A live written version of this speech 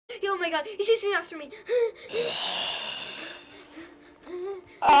Oh my god, he's chasing after me.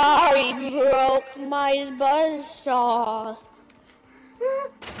 I broke my buzzsaw.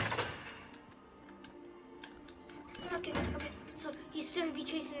 Okay, so he's still gonna be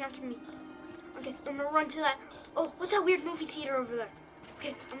chasing after me. Okay, I'm gonna run to that. Oh, what's that weird movie theater over there?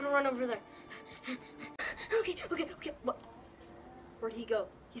 Okay, I'm gonna run over there. Okay. What? Where'd he go?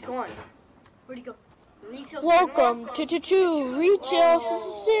 He's gone. Where'd he go? Retail Welcome cinema? to Retail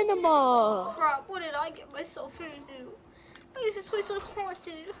Cinema. Crap, what did I get myself into? Why is this place so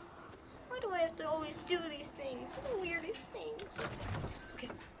haunted? Why do I have to always do these things? The weirdest things. Okay,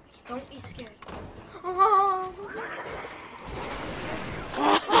 don't be scared. Oh,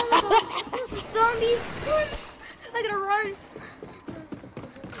 oh zombies! I gotta run.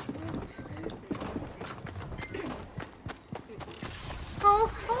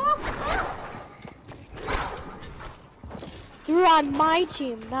 Oh. You're on my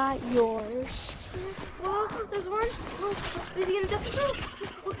team, not yours. Whoa, there's one. Oh, is he gonna die?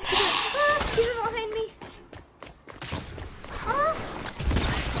 He's behind me. Oh.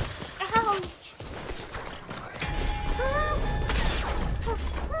 Ouch.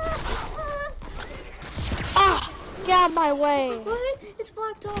 Ah, get out of my way. What? It's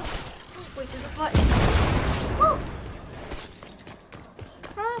blocked off. Oh, wait, there's a button. Oh.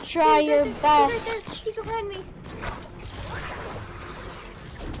 Try your best. He's right there. He's behind me.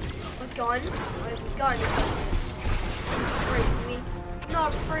 A gun? I have a gun. Not afraid of me.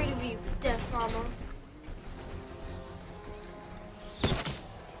 Not afraid of you, death mama.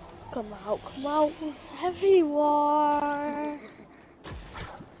 Come out, everyone.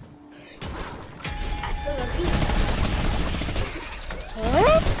 I still got a piece.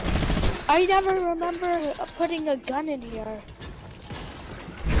 Huh? I never remember putting a gun in here.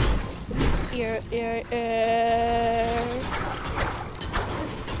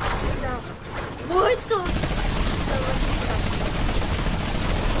 What the? I'll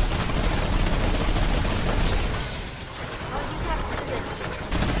just have to do this.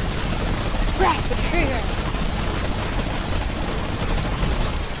 Press the trigger.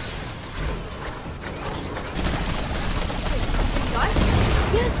 Die?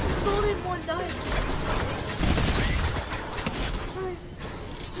 Yes, golden one died.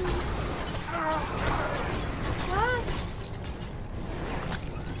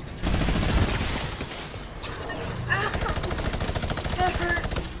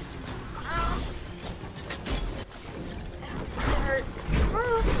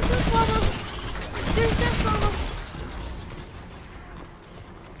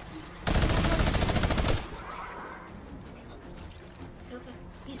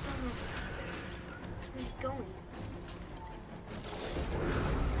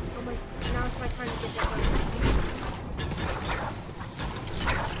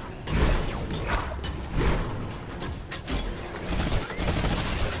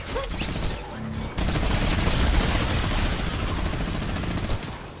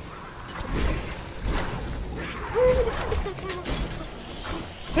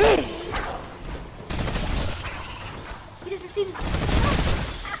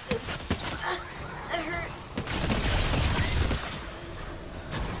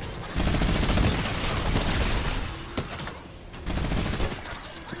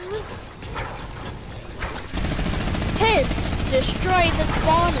 Destroy the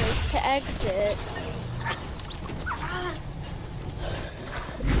spawners to exit.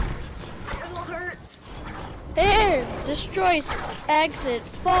 It all hurts. Here, destroy exit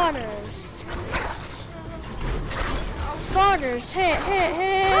spawners. Spawners, here.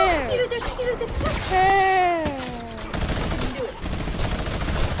 You did it. Here. Do it.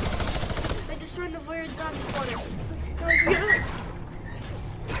 I destroyed the weird zombie spawner.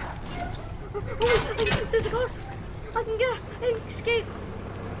 Oh, there's a car. I can get and escape.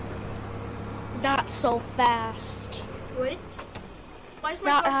 Not so fast. What? Why is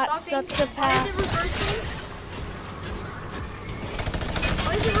my car stopping? Such a fast. Why is it reversing?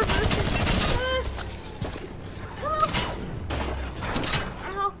 Why is it reversing?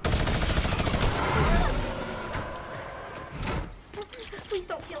 Ow. Please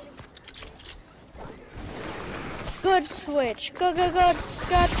don't kill me. Good switch. Good.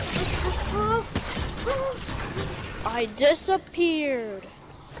 I disappeared.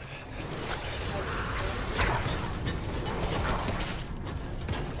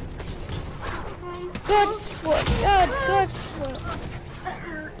 Good switch. Good switch.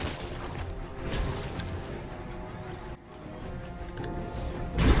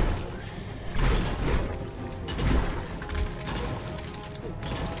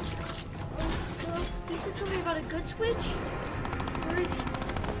 You said something about a good switch? Where is he?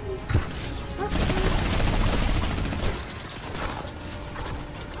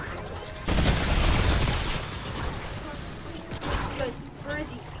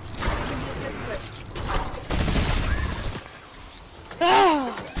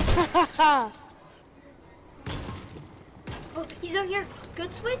 replica. Oh, he's out here.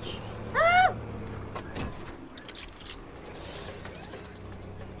 Good switch. Ah!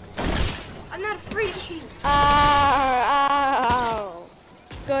 I'm not afraid of you. Ow.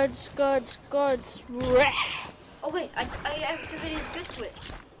 Goods. Oh wait, I activated his good switch.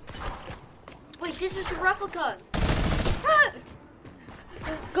 Wait, this is the replica. Ah!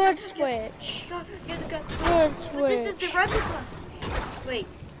 Good switch. You're the good. Good But this is the switch. replica. Wait,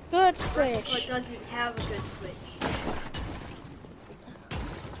 Good replica switch. doesn't have a good switch.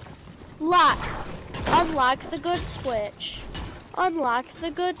 Lock. Unlock the good switch. Unlock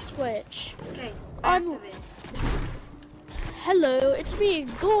the good switch. Okay, Un- activate. Hello, it's me,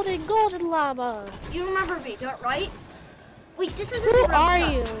 Golden Llama. You remember me, right? Wait, this isn't Who the replica. are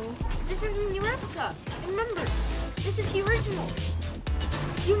you? This isn't the replica. Remember, this is the original.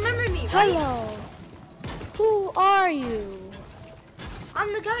 You remember me, right? Hello. Who are you?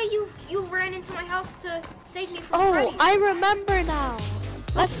 I'm the guy you ran into my house to save me from Oh, Freddy. I remember now.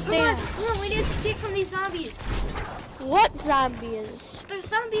 Let's Come on, stand. come on, we need to escape from these zombies. What zombies? There's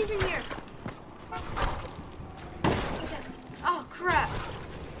zombies in here. Okay. Oh, crap.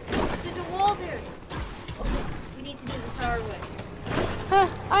 There's a wall there. Okay, we need to do this our way. Huh,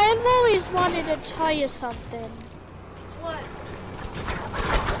 I have always wanted to tell you something. What?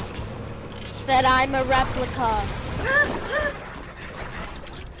 That I'm a replica.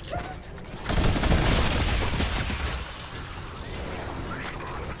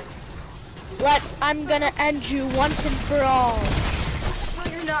 I'm gonna end you once and for all.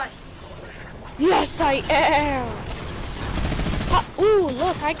 No, you're not. Yes, I am. Ooh,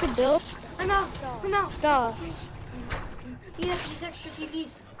 look, I can build I'm out. I'm out. stuff. Yeah, these extra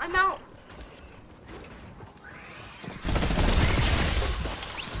TVs. I'm out.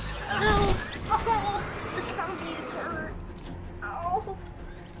 Ow. Oh, the zombies hurt. Ow.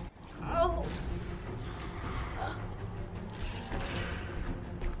 Oh.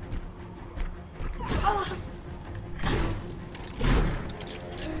 Oh.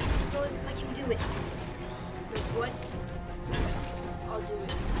 I can do it. Wait, what? I'll do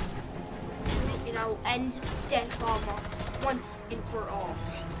it. And I'll end death llama once and for all.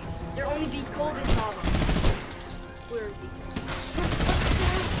 There'll only be golden llama. Where is he?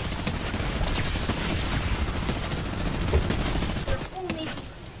 There'll only be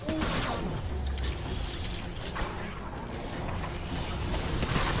golden llama.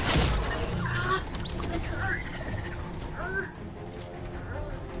 Ah, this hurts.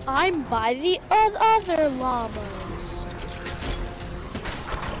 I'm by the other llamas.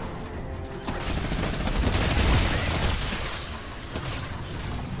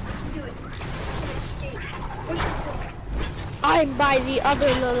 Do it. Escape. Where's the wall? I'm by the other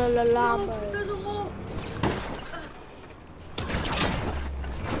No, there's a llamas. wall.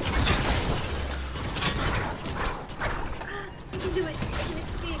 I can do it. I can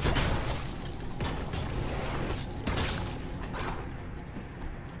escape.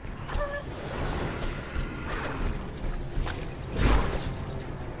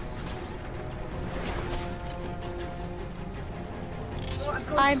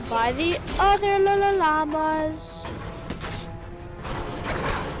 I'm by the other llamas.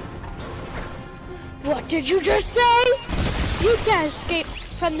 What did you just say? You can't escape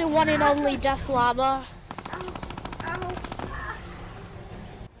from the one and only Death Llama. Ow. Ow.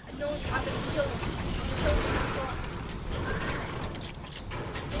 No, I'm gonna kill him. I'm gonna kill him.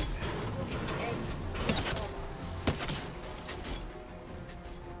 This will be the end.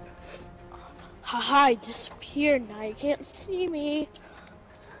 Haha, I disappeared now. You can't see me.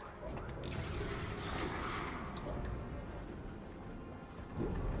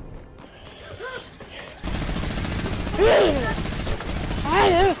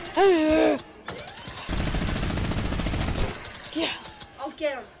 Yeah. I'll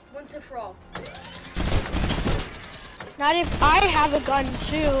get him once and for all. Not if I have a gun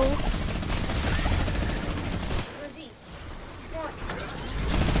too. Where's he? He's gone.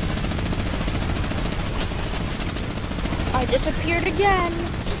 I disappeared again.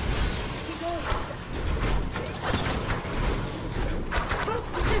 Keep going. Oh,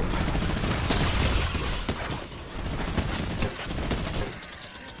 he's in.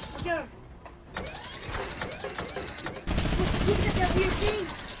 I'll get him. Look at that weird thing.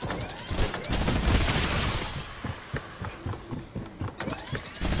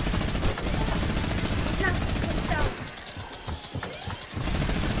 Come down.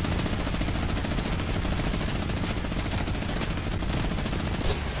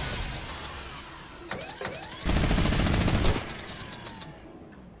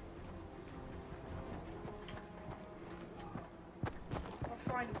 I'll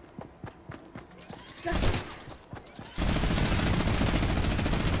find him.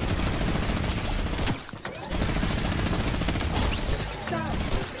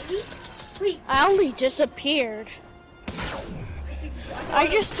 I only disappeared. I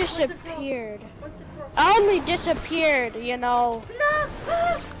just What's the disappeared. What's the pro? I only disappeared, you know. No!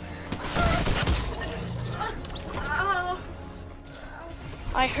 Ow.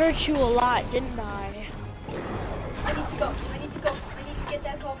 I hurt you a lot, didn't I? I need to go. I need to go. I need to get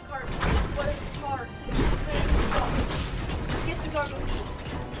that golf cart. What is the car? Get the car moving.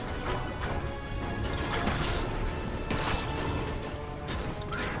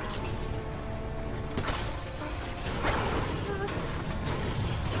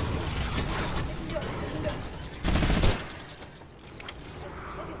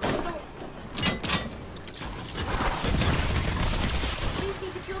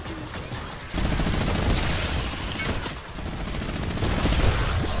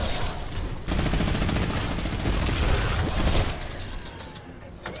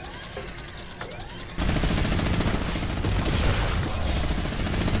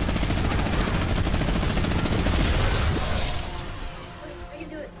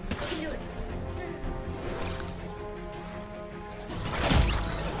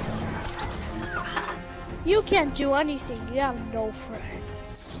 You can't do anything. You have no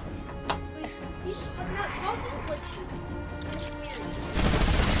friends. I'm not talking with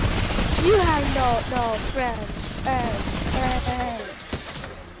you. You have no friends.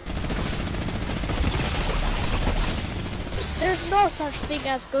 There's no such thing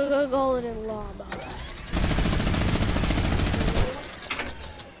as golden llama.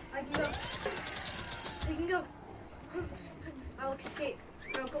 I can go. I can go. I'll escape.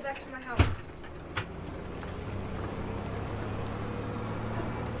 And I'll go back to my house.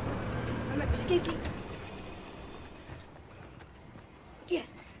 I'm escaping.